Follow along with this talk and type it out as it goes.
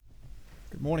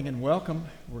Good morning and welcome.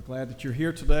 We're glad that you're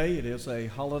here today. It is a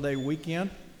holiday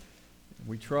weekend.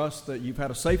 We trust that you've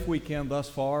had a safe weekend thus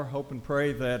far. Hope and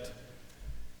pray that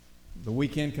the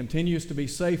weekend continues to be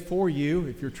safe for you.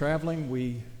 If you're traveling,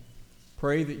 we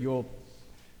pray that you'll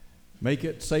make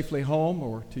it safely home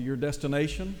or to your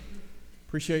destination.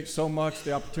 Appreciate so much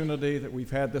the opportunity that we've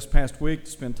had this past week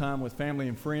to spend time with family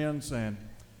and friends, and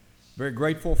very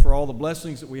grateful for all the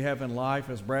blessings that we have in life.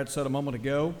 As Brad said a moment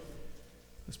ago,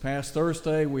 this past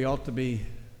Thursday, we ought to be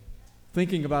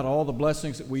thinking about all the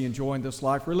blessings that we enjoy in this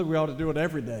life. Really, we ought to do it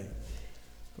every day.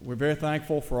 But we're very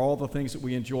thankful for all the things that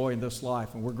we enjoy in this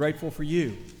life, and we're grateful for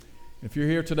you. If you're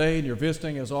here today and you're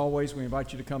visiting, as always, we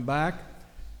invite you to come back.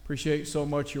 Appreciate so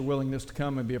much your willingness to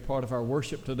come and be a part of our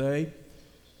worship today.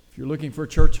 If you're looking for a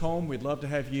church home, we'd love to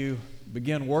have you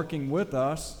begin working with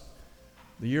us.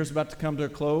 The year's about to come to a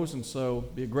close, and so it'll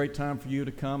be a great time for you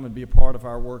to come and be a part of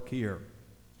our work here.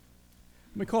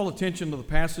 Let me call attention to the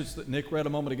passage that Nick read a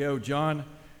moment ago, John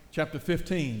chapter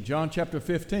 15. John chapter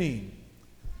 15.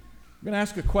 I'm going to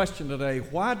ask a question today.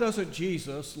 Why doesn't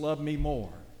Jesus love me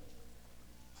more?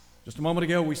 Just a moment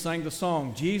ago, we sang the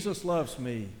song, Jesus Loves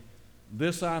Me.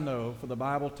 This I know, for the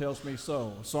Bible tells me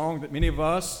so. A song that many of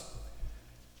us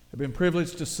have been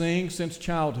privileged to sing since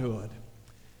childhood.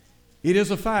 It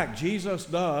is a fact. Jesus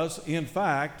does, in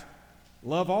fact,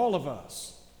 love all of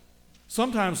us.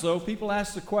 Sometimes, though, people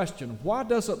ask the question, why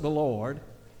doesn't the Lord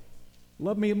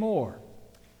love me more?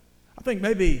 I think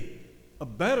maybe a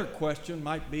better question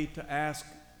might be to ask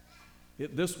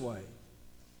it this way.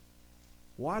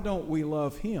 Why don't we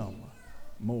love Him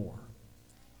more?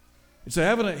 It's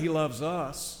evident He loves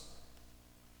us,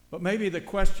 but maybe the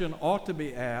question ought to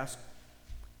be asked,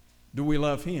 do we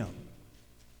love Him?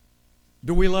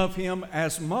 Do we love Him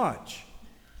as much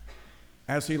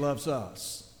as He loves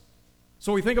us?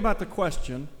 So we think about the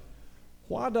question,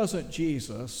 why doesn't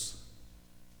Jesus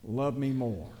love me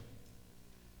more?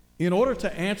 In order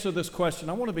to answer this question,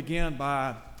 I want to begin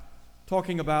by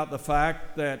talking about the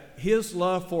fact that His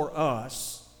love for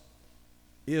us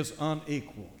is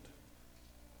unequaled.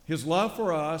 His love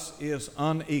for us is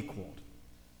unequaled.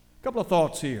 A couple of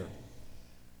thoughts here.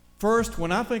 First,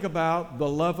 when I think about the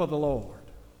love of the Lord,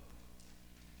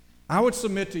 I would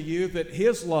submit to you that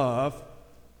His love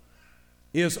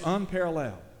is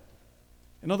unparalleled.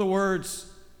 In other words,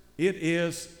 it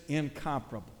is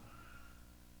incomparable.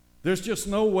 There's just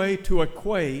no way to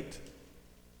equate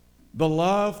the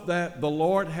love that the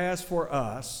Lord has for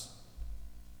us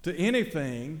to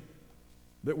anything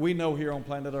that we know here on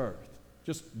planet Earth.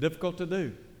 Just difficult to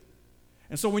do.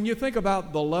 And so when you think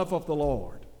about the love of the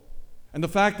Lord and the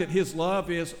fact that His love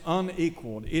is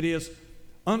unequaled, it is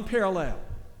unparalleled,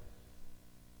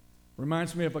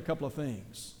 reminds me of a couple of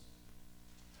things.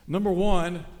 Number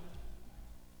one,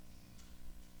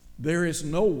 there is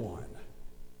no one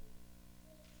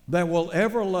that will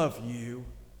ever love you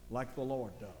like the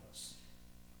Lord does.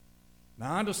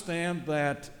 Now, I understand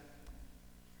that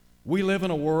we live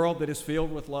in a world that is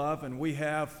filled with love, and we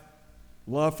have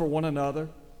love for one another.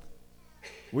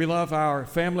 We love our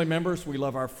family members. We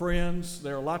love our friends.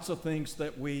 There are lots of things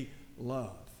that we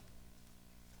love.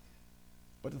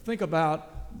 But to think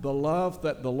about the love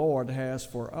that the Lord has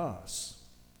for us,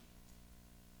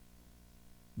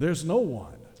 there's no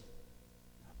one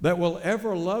that will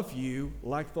ever love you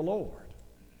like the Lord.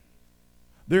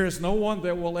 There is no one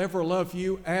that will ever love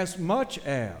you as much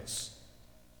as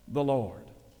the Lord.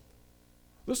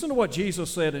 Listen to what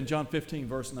Jesus said in John 15,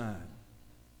 verse 9.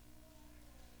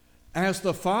 As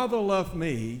the Father loved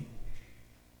me,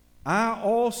 I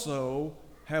also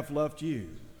have loved you.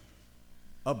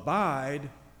 Abide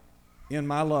in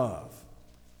my love.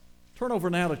 Turn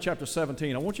over now to chapter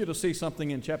 17. I want you to see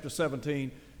something in chapter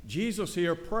 17. Jesus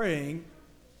here praying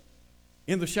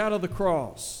in the shadow of the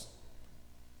cross.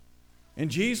 And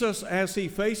Jesus, as He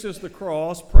faces the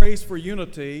cross, prays for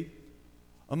unity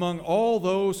among all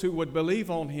those who would believe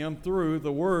on Him through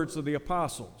the words of the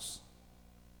apostles.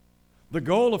 The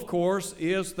goal, of course,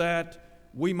 is that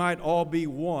we might all be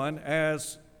one,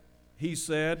 as He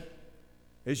said,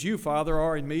 as you, Father,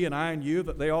 are in me and I in you,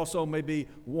 that they also may be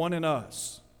one in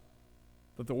us,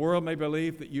 that the world may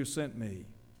believe that you sent me.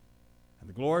 And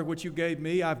the glory which you gave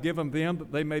me, I've given them,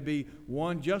 that they may be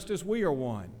one just as we are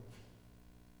one.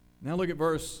 Now look at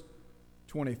verse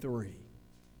 23.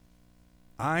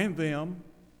 I in them,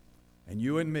 and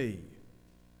you in me,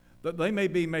 that they may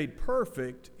be made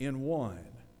perfect in one,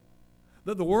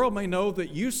 that the world may know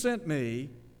that you sent me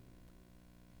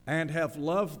and have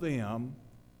loved them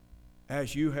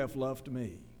as you have loved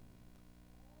me.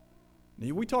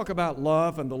 Now, we talk about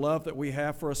love and the love that we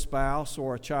have for a spouse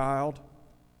or a child,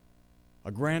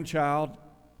 a grandchild,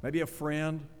 maybe a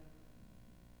friend.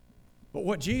 But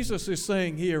what Jesus is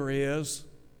saying here is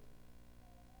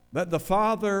that the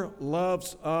Father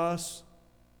loves us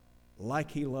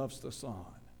like He loves the Son.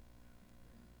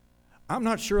 I'm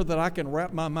not sure that I can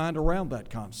wrap my mind around that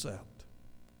concept.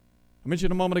 I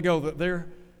mentioned a moment ago that there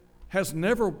has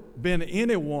never been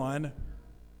anyone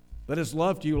that has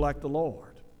loved you like the Lord.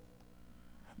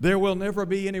 There will never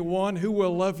be anyone who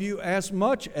will love you as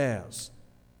much as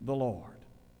the Lord.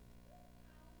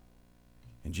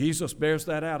 And Jesus bears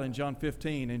that out in John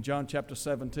 15, in John chapter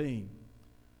 17.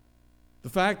 The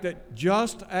fact that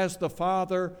just as the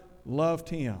Father loved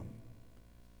Him,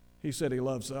 He said He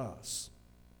loves us.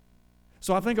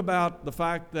 So I think about the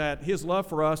fact that His love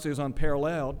for us is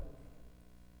unparalleled,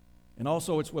 and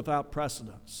also it's without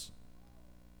precedence.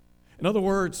 In other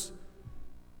words,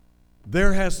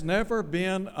 there has never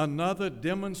been another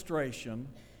demonstration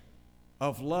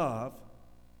of love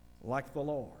like the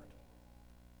Lord.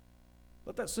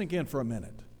 Let that sink in for a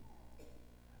minute.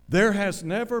 There has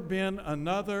never been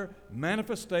another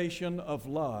manifestation of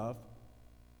love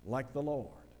like the Lord.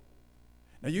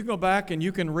 Now you go back and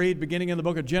you can read beginning in the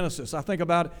book of Genesis. I think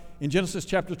about in Genesis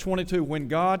chapter 22 when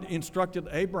God instructed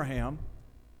Abraham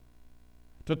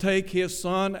to take his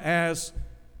son, as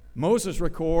Moses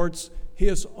records,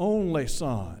 his only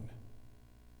son.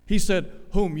 He said,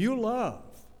 whom you love,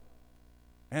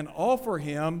 and offer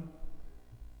him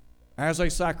as a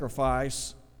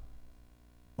sacrifice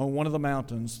on one of the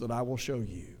mountains that I will show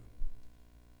you.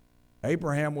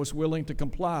 Abraham was willing to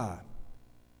comply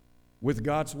with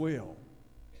God's will.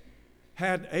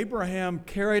 Had Abraham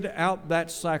carried out that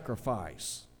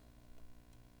sacrifice,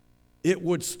 it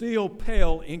would still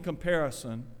pale in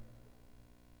comparison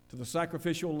to the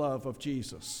sacrificial love of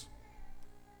Jesus.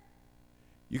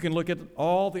 You can look at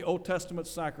all the Old Testament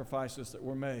sacrifices that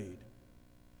were made.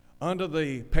 Under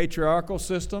the patriarchal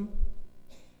system,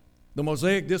 the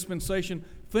Mosaic dispensation,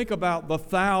 think about the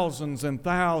thousands and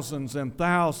thousands and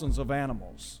thousands of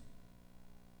animals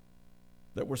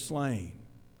that were slain,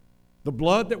 the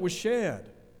blood that was shed.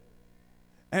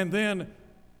 And then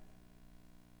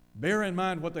bear in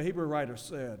mind what the Hebrew writer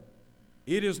said.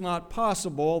 It is not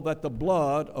possible that the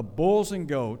blood of bulls and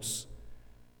goats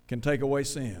can take away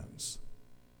sins.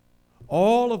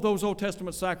 All of those Old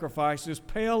Testament sacrifices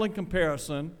pale in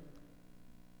comparison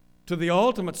to the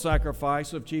ultimate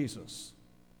sacrifice of Jesus.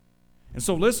 And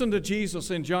so listen to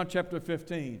Jesus in John chapter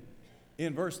 15,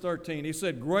 in verse 13. He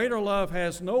said, greater love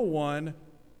has no one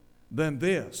than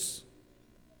this,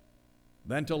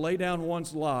 than to lay down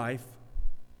one's life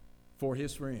for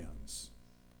his friends.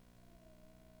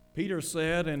 Peter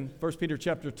said in 1 Peter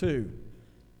chapter 2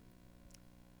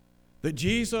 that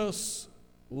Jesus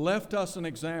left us an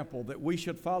example that we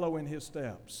should follow in His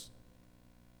steps.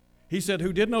 He said,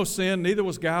 who did no sin, neither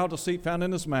was guile, deceit found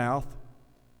in his mouth,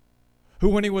 who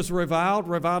when he was reviled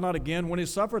not again, when he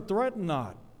suffered, threatened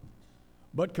not,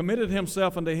 but committed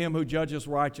himself unto him who judges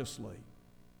righteously,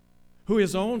 who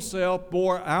his own self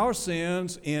bore our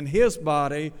sins in his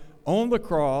body on the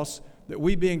cross, that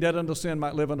we being dead unto sin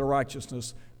might live unto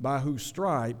righteousness, by whose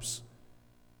stripes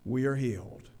we are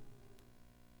healed.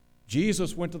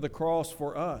 Jesus went to the cross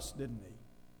for us, didn't He?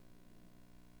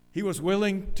 He was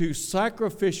willing to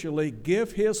sacrificially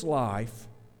give His life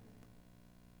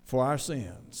for our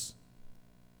sins.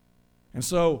 And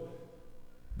so,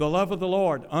 the love of the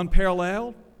Lord,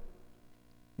 unparalleled,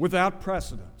 without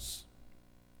precedence.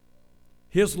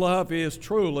 His love is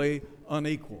truly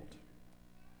unequaled.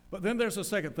 But then there's a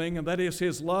second thing, and that is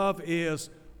His love is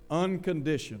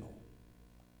unconditional.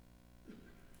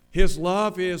 His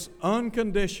love is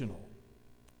unconditional.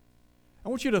 I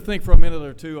want you to think for a minute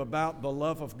or two about the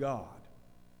love of God.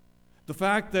 The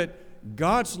fact that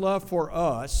God's love for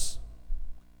us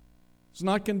is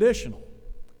not conditional.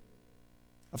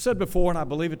 I've said before, and I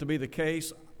believe it to be the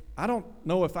case, I don't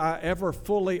know if I ever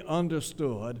fully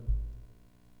understood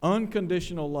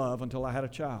unconditional love until I had a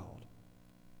child.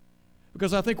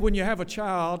 Because I think when you have a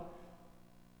child,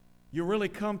 you really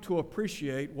come to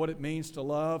appreciate what it means to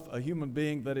love a human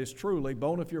being that is truly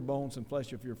bone of your bones and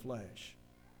flesh of your flesh.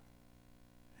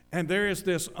 And there is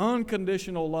this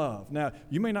unconditional love. Now,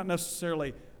 you may not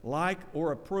necessarily like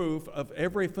or approve of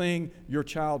everything your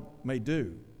child may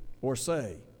do or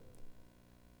say,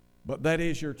 but that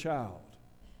is your child.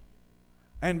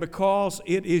 And because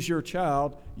it is your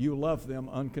child, you love them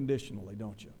unconditionally,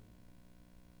 don't you?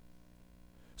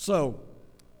 So,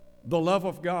 the love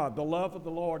of God, the love of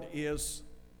the Lord is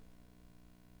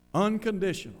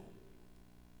unconditional.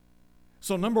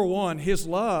 So, number one, His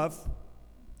love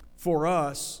for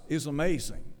us is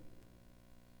amazing.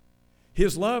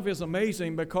 His love is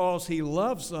amazing because He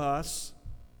loves us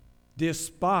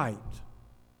despite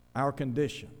our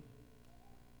condition.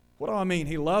 What do I mean?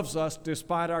 He loves us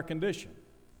despite our condition.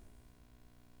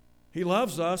 He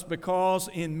loves us because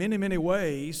in many, many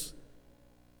ways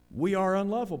we are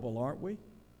unlovable, aren't we?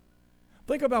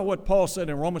 Think about what Paul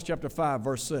said in Romans chapter 5,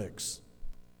 verse 6.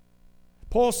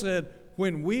 Paul said,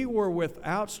 when we were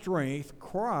without strength,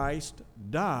 Christ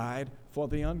died for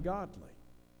the ungodly.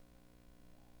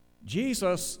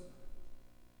 Jesus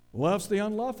loves the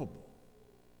unlovable.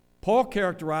 Paul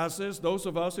characterizes those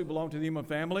of us who belong to the human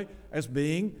family as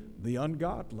being the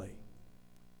ungodly.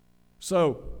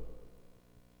 So,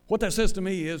 what that says to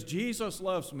me is Jesus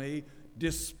loves me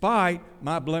despite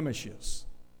my blemishes,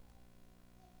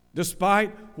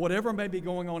 despite whatever may be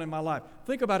going on in my life.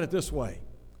 Think about it this way.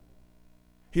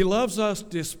 He loves us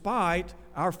despite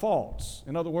our faults.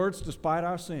 In other words, despite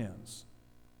our sins.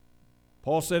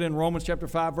 Paul said in Romans chapter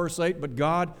 5, verse 8, but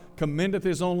God commendeth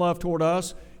his own love toward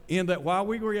us, in that while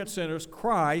we were yet sinners,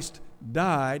 Christ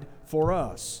died for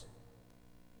us.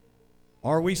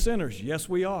 Are we sinners? Yes,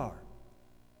 we are.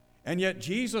 And yet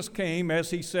Jesus came, as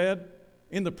he said,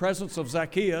 in the presence of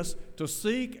Zacchaeus, to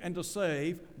seek and to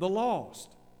save the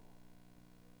lost.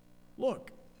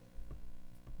 Look,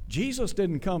 Jesus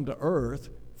didn't come to earth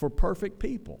for perfect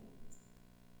people.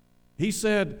 He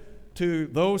said to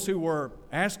those who were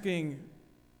asking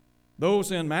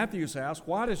those in Matthew's house,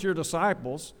 why do your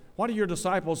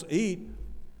disciples eat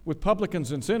with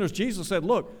publicans and sinners? Jesus said,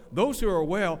 look, those who are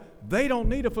well, they don't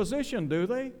need a physician, do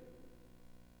they?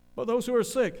 But those who are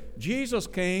sick. Jesus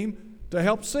came to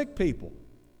help sick people,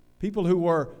 people who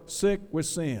were sick with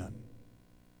sin.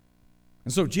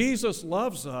 And so Jesus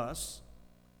loves us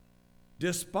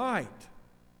despite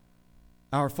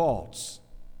our faults.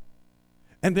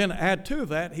 And then add to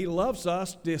that, he loves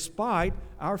us despite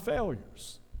our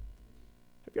failures.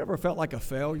 Have you ever felt like a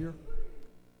failure?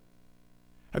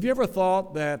 Have you ever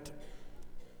thought that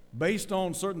based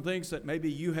on certain things that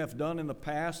maybe you have done in the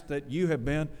past that you have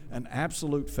been an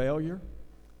absolute failure?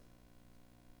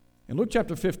 In Luke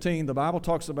chapter 15, the Bible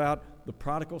talks about the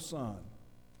prodigal son,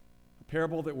 a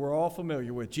parable that we're all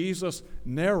familiar with. Jesus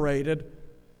narrated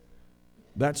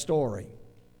that story.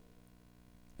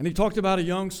 And he talked about a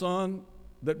young son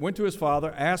that went to his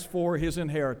father, asked for his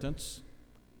inheritance.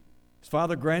 His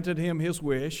father granted him his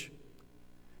wish,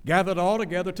 gathered all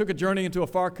together, took a journey into a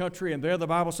far country, and there the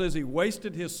Bible says he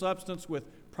wasted his substance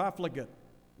with profligate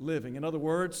living. In other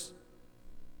words,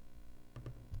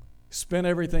 spent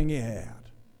everything he had.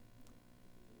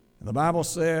 And the Bible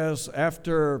says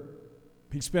after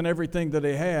he spent everything that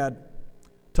he had,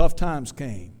 tough times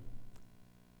came,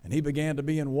 and he began to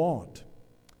be in want.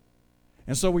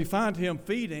 And so we find him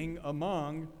feeding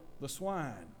among the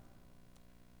swine.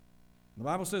 The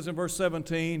Bible says in verse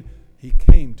 17, he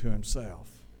came to himself.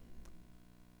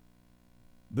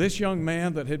 This young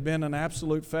man that had been an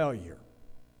absolute failure,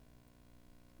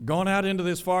 gone out into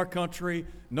this far country,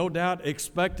 no doubt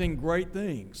expecting great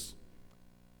things,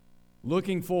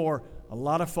 looking for a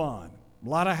lot of fun, a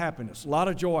lot of happiness, a lot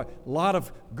of joy, a lot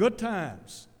of good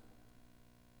times.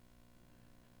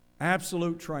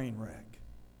 Absolute train wreck.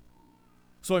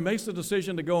 So he makes the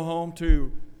decision to go home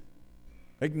to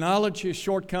acknowledge his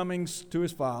shortcomings to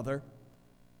his father,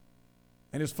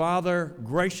 and his father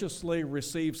graciously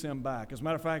receives him back. As a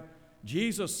matter of fact,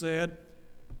 Jesus said,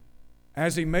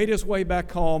 as he made his way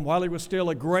back home, while he was still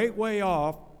a great way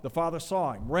off, the father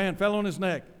saw him, ran, fell on his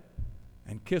neck,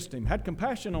 and kissed him. Had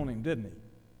compassion on him, didn't he?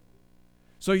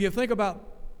 So you think about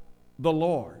the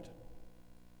Lord.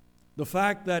 The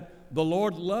fact that the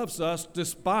Lord loves us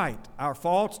despite our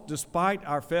faults, despite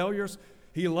our failures.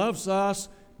 He loves us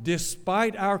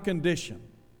despite our condition.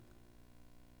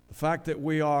 The fact that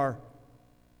we are,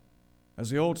 as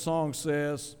the old song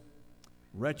says,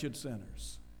 wretched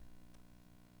sinners.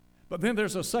 But then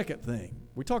there's a second thing.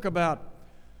 We talk about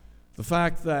the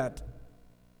fact that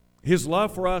his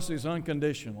love for us is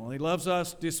unconditional. He loves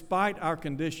us despite our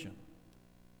condition.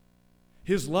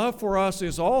 His love for us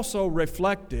is also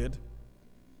reflected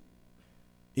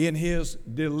in his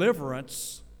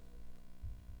deliverance.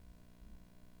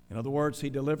 In other words, he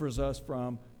delivers us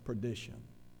from perdition.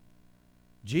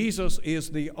 Jesus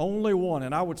is the only one,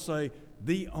 and I would say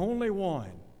the only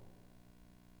one,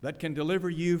 that can deliver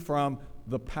you from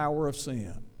the power of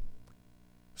sin.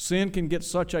 Sin can get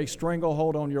such a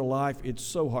stranglehold on your life, it's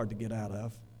so hard to get out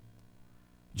of.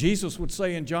 Jesus would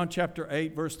say in John chapter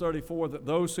 8, verse 34, that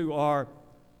those who are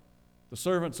the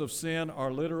servants of sin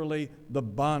are literally the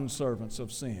bondservants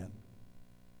of sin.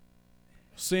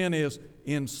 Sin is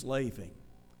enslaving,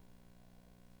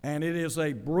 and it is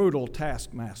a brutal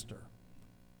taskmaster.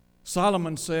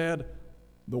 Solomon said,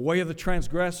 the way of the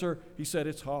transgressor, he said,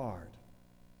 it's hard.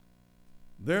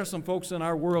 There are some folks in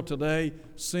our world today,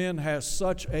 sin has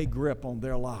such a grip on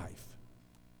their life.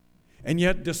 And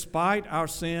yet, despite our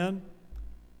sin,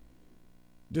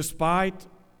 despite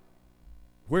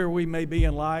where we may be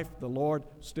in life, the Lord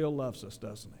still loves us,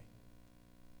 doesn't He?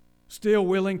 Still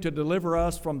willing to deliver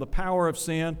us from the power of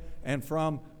sin and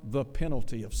from the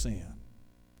penalty of sin.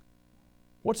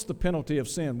 What's the penalty of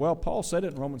sin? Well, Paul said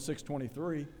it in Romans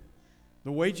 6:23.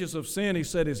 The wages of sin, he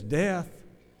said, is death.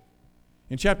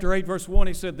 In chapter 8, verse 1,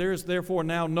 he said, there is therefore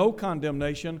now no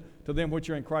condemnation to them which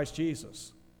are in Christ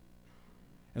Jesus.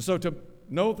 And so to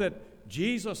know that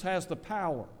Jesus has the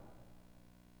power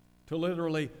to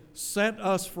literally set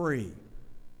us free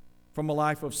from a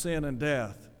life of sin and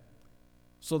death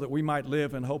so that we might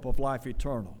live in hope of life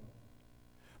eternal.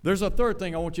 There's a third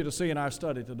thing I want you to see in our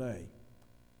study today.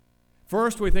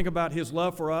 First, we think about His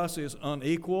love for us is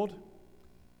unequaled.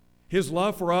 His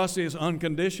love for us is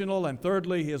unconditional. And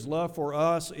thirdly, His love for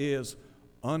us is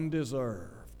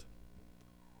undeserved.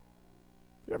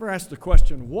 You ever asked the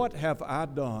question, what have I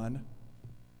done?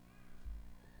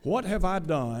 What have I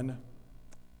done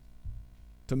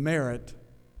to merit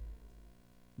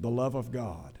the love of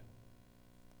God?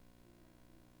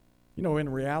 You know, in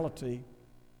reality,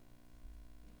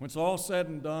 when it's all said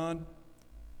and done,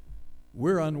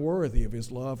 we're unworthy of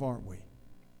His love, aren't we?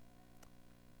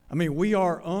 I mean, we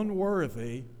are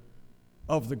unworthy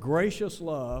of the gracious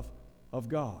love of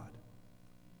God.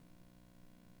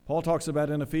 Paul talks about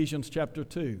in Ephesians chapter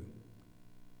 2.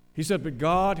 He said, but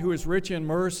God, who is rich in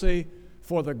mercy,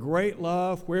 for the great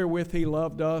love wherewith He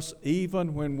loved us,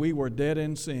 even when we were dead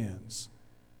in sins,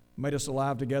 made us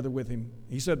alive together with Him.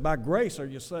 He said, by grace are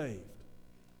you saved.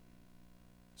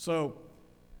 So,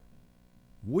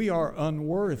 we are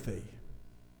unworthy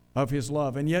of His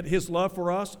love, and yet His love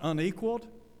for us unequaled,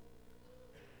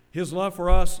 His love for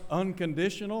us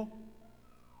unconditional,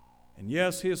 and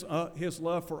yes, His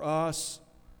love for us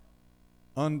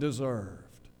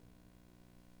undeserved.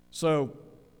 So,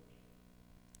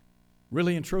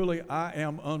 really and truly, I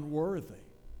am unworthy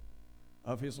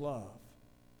of His love.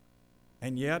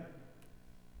 And yet,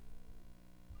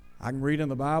 I can read in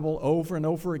the Bible over and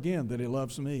over again that He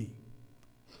loves me.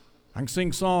 I can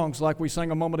sing songs like we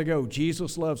sang a moment ago,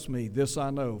 Jesus loves me, this I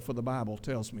know, for the Bible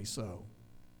tells me so.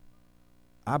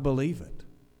 I believe it.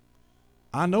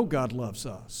 I know God loves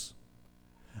us.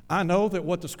 I know that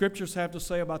what the Scriptures have to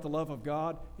say about the love of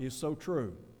God is so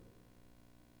true.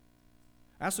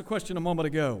 I asked the question a moment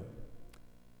ago,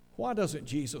 why doesn't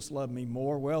Jesus love me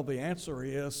more? Well, the answer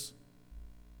is,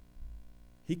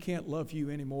 He can't love you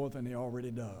any more than He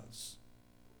already does.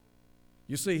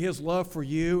 You see, His love for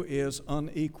you is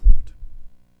unequaled.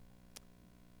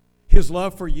 His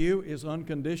love for you is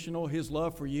unconditional. His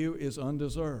love for you is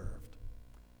undeserved.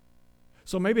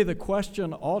 So maybe the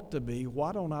question ought to be,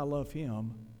 why don't I love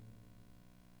Him?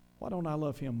 Why don't I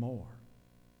love Him more?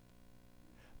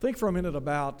 Think for a minute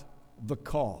about the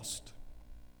cost.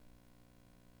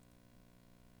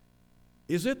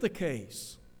 Is it the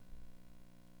case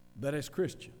that as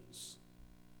Christians,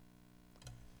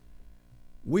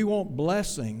 we want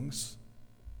blessings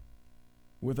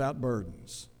without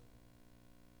burdens?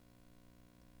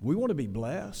 We want to be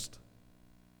blessed.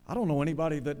 I don't know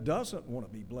anybody that doesn't want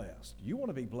to be blessed. You want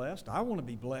to be blessed. I want to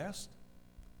be blessed.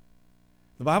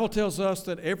 The Bible tells us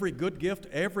that every good gift,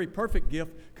 every perfect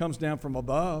gift comes down from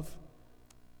above.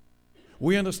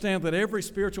 We understand that every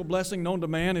spiritual blessing known to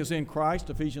man is in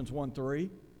Christ, Ephesians 1:3.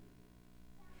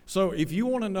 So if you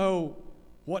want to know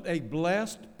what a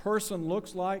blessed person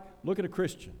looks like, look at a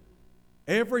Christian.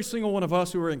 Every single one of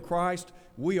us who are in Christ,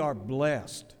 we are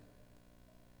blessed.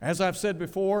 As I've said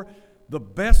before, the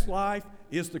best life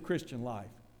is the Christian life.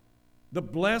 The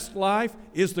blessed life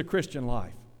is the Christian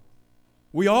life.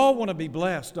 We all want to be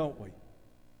blessed, don't we?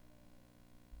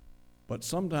 But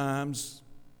sometimes,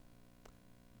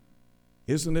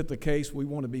 isn't it the case we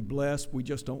want to be blessed, we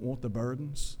just don't want the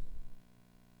burdens?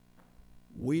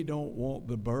 We don't want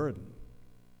the burden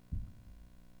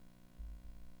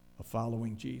of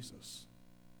following Jesus.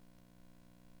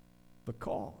 The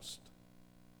cost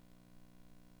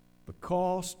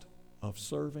of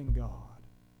serving God.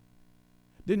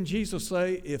 Didn't Jesus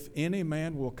say, if any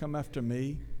man will come after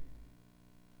me,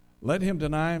 let him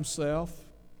deny himself?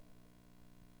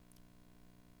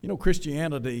 You know,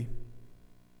 Christianity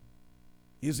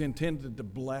is intended to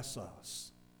bless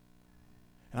us.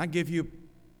 And I give you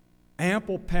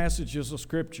ample passages of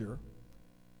Scripture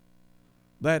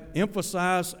that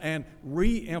emphasize and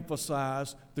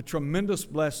re-emphasize the tremendous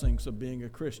blessings of being a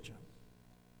Christian.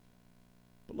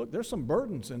 But look, there's some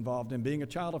burdens involved in being a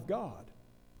child of God.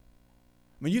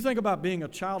 I mean, you think about being a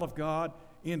child of God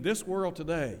in this world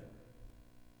today.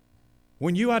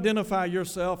 When you identify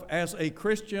yourself as a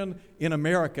Christian in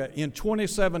America in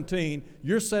 2017,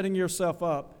 you're setting yourself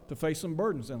up to face some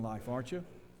burdens in life, aren't you?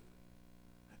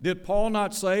 Did Paul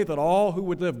not say that all who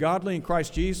would live godly in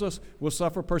Christ Jesus will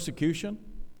suffer persecution?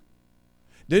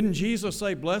 Didn't Jesus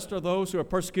say, "Blessed are those who are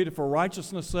persecuted for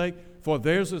righteousness' sake, for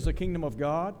theirs is the kingdom of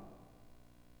God"?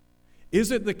 Is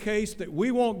it the case that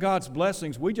we want God's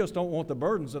blessings, we just don't want the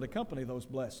burdens that accompany those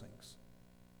blessings?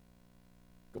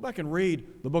 Go back and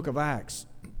read the book of Acts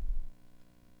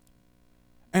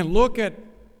and look at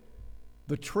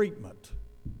the treatment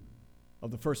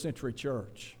of the first century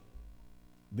church,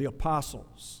 the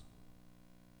apostles,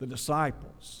 the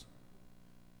disciples.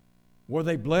 Were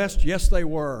they blessed? Yes, they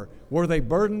were. Were they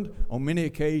burdened? On many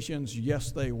occasions,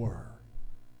 yes, they were.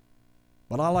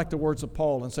 But I like the words of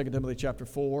Paul in 2 Timothy chapter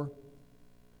 4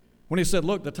 when he said,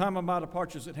 "Look, the time of my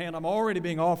departure is at hand. I'm already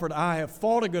being offered. I have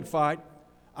fought a good fight.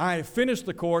 I have finished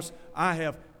the course. I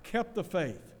have kept the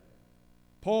faith."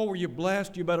 Paul, were you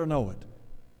blessed? You better know it.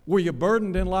 Were you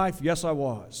burdened in life? Yes, I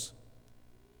was.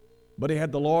 But he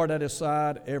had the Lord at his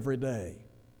side every day.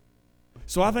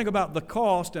 So I think about the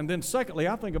cost, and then secondly,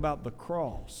 I think about the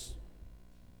cross.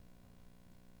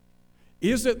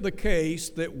 Is it the case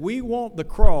that we want the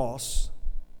cross,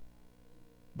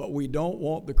 but we don't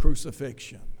want the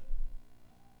crucifixion?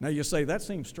 Now you say, that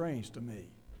seems strange to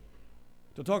me,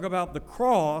 to talk about the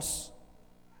cross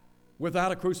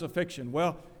without a crucifixion.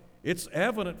 Well, it's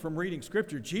evident from reading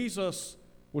Scripture. Jesus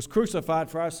was crucified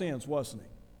for our sins, wasn't he?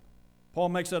 Paul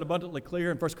makes that abundantly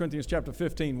clear in 1 Corinthians chapter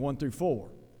 15, 1 through 4.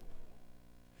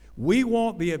 We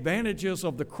want the advantages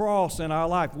of the cross in our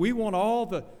life. We want all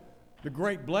the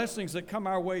great blessings that come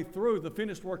our way through the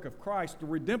finished work of Christ, the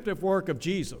redemptive work of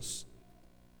Jesus.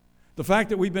 The fact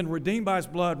that we've been redeemed by his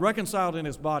blood, reconciled in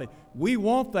his body. We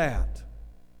want that.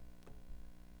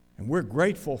 And we're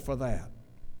grateful for that.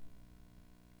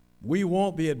 We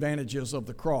want the advantages of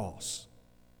the cross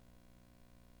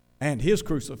and his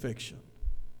crucifixion.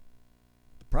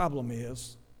 The problem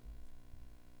is,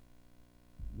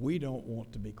 we don't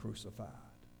want to be crucified.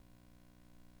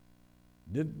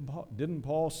 Didn't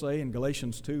Paul say in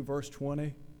Galatians 2, verse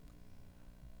 20,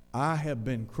 "I have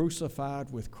been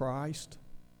crucified with Christ,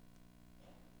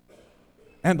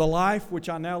 and the life which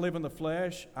I now live in the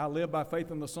flesh, I live by faith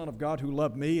in the Son of God who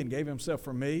loved me and gave himself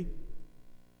for me"?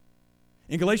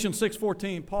 In Galatians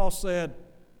 6:14, Paul said,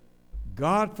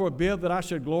 "God forbid that I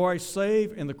should glory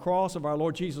save in the cross of our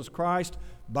Lord Jesus Christ,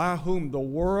 by whom the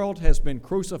world has been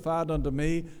crucified unto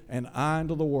me, and I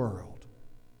unto the world."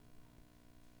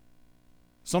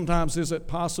 Sometimes is it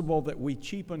possible that we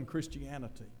cheapen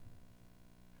Christianity?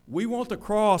 We want the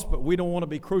cross, but we don't want to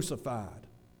be crucified.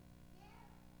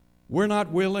 We're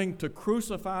not willing to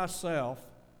crucify self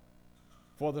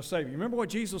for the Savior. Remember what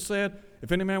Jesus said?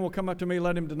 "If any man will come up to me,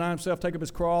 let him deny himself, take up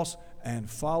his cross, and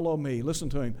follow me." Listen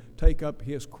to him. Take up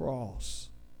his cross.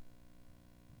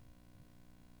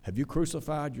 Have you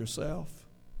crucified yourself?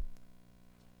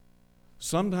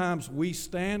 Sometimes we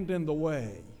stand in the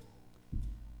way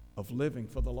of living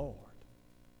for the Lord.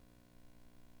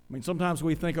 I mean, sometimes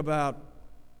we think about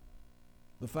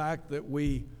the fact that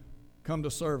we come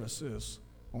to services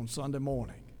on Sunday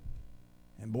morning,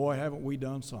 and boy, haven't we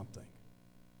done something.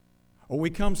 Or we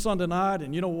come Sunday night,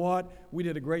 and you know what? We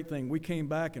did a great thing. We came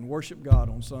back and worshiped God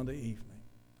on Sunday evening.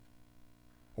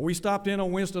 Or we stopped in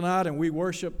on Wednesday night, and we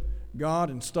worshiped God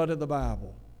and studied the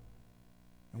Bible.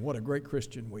 And what a great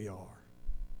Christian we are.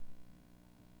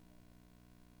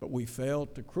 But we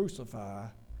failed to crucify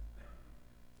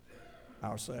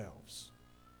ourselves.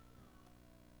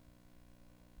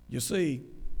 You see,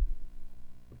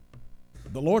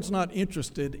 the Lord's not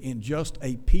interested in just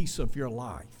a piece of your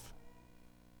life.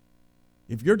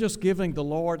 If you're just giving the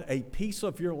Lord a piece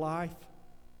of your life,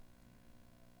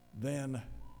 then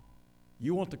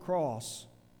you want the cross,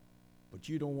 but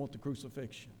you don't want the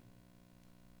crucifixion.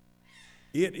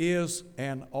 It is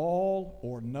an all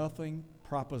or nothing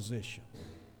proposition.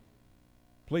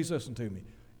 Please listen to me.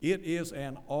 It is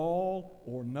an all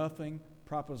or nothing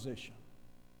proposition.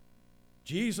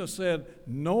 Jesus said,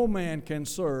 "No man can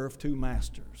serve two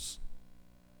masters."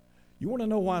 You want to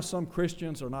know why some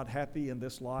Christians are not happy in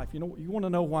this life? You want to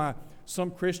know why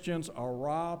some Christians are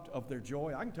robbed of their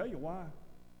joy? I can tell you why.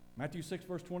 Matthew 6,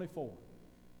 verse 24.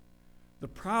 The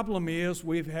problem is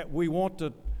we want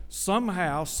to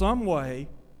somehow, some way,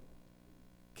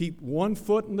 keep one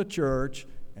foot in the church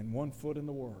and one foot in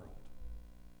the world.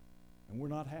 And we're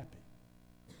not happy.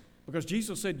 Because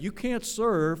Jesus said you can't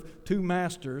serve two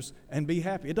masters and be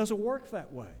happy. It doesn't work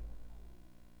that way.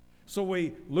 So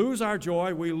we lose our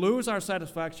joy, we lose our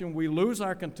satisfaction, we lose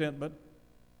our contentment.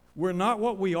 We're not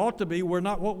what we ought to be, we're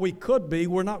not what we could be,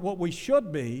 we're not what we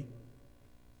should be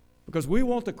Because we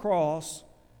want the cross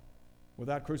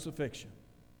without crucifixion.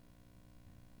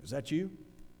 Is that you?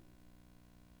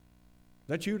 Is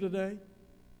that you today?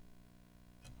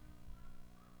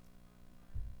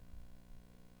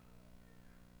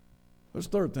 There's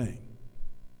the third thing.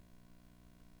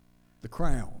 The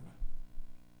crown.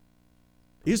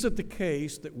 Is it the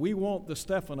case that we want the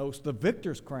Stephanos, the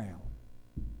victor's crown,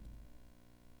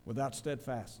 without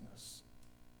steadfastness?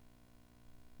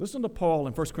 Listen to Paul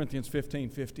in 1 Corinthians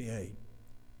 15:58.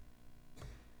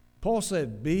 Paul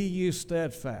said, "Be ye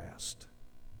steadfast,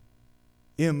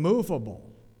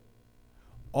 immovable,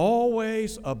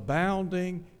 always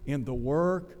abounding in the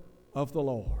work of the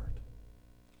Lord."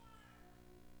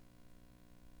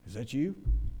 Is that you?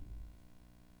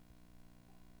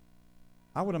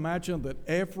 I would imagine that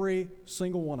every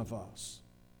single one of us,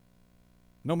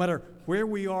 no matter where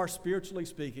we are spiritually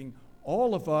speaking,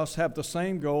 all of us have the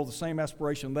same goal, the same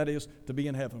aspiration, that is to be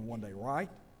in heaven one day, right?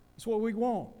 That's what we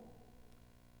want.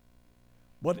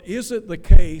 But is it the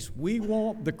case we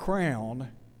want the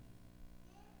crown?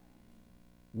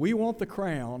 We want the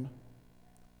crown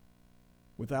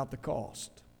without the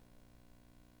cost,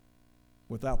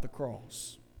 without the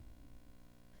cross.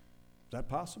 Is that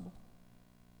possible?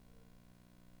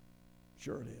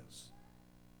 Sure it is.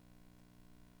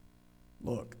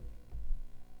 Look,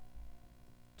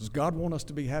 does God want us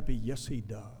to be happy? Yes, He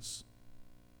does.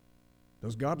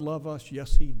 Does God love us?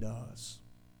 Yes, He does.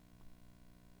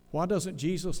 Why doesn't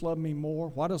Jesus love me more?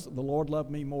 Why doesn't the Lord love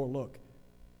me more? Look,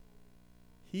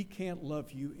 He can't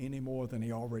love you any more than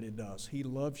He already does. He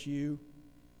loves you.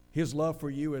 His love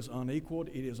for you is unequaled.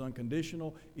 It is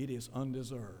unconditional. It is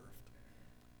undeserved.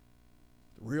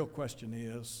 The real question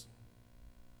is,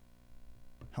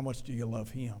 how much do you love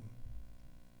Him?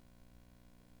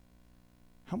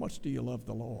 How much do you love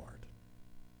the Lord?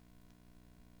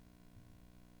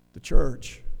 The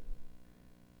church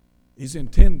is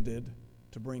intended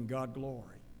to bring God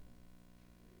glory.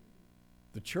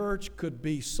 The church could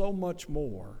be so much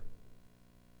more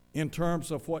in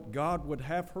terms of what God would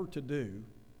have her to do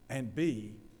and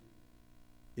be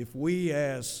if we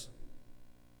as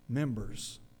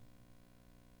members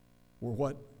were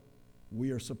what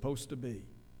we are supposed to be.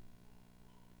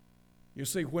 You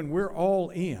see, when we're all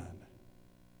in,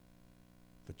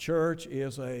 the church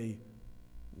is a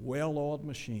well-oiled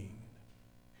machine,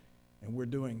 and we're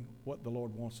doing what the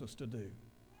Lord wants us to do.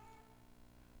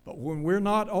 But when we're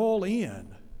not all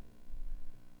in,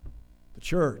 the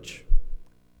church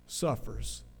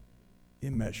suffers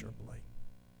immeasurably.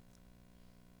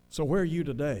 So where are you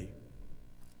today?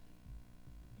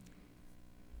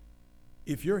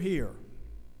 If you're here,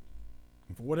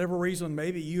 and for whatever reason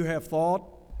maybe you have thought,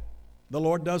 the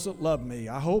Lord doesn't love me,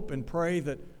 I hope and pray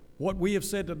that what we have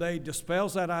said today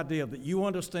dispels that idea, that you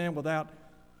understand without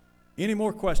any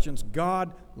more questions,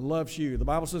 God loves you. The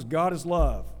Bible says God is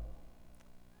love.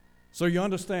 So you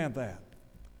understand that.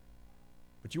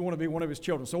 But you want to be one of His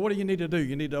children. So what do you need to do?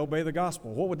 You need to obey the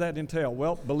gospel. What would that entail?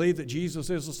 Well, believe that Jesus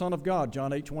is the Son of God,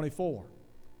 John 8:24.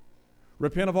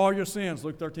 Repent of all your sins,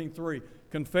 Luke 13:3.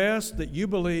 Confess that you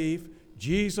believe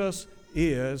Jesus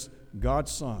is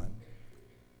God's Son.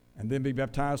 And then be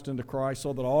baptized into Christ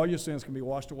so that all your sins can be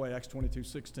washed away, Acts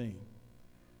 22:16.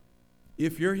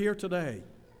 If you're here today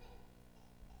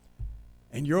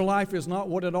and your life is not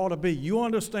what it ought to be, you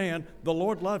understand the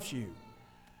Lord loves you.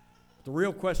 The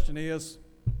real question is,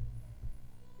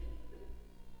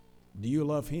 do you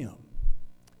love Him?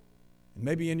 And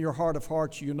maybe in your heart of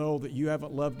hearts you know that you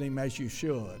haven't loved Him as you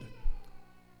should.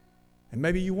 And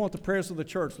maybe you want the prayers of the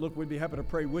church. Look, we'd be happy to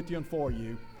pray with you and for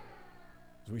you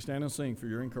as we stand and sing for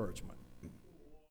your encouragement.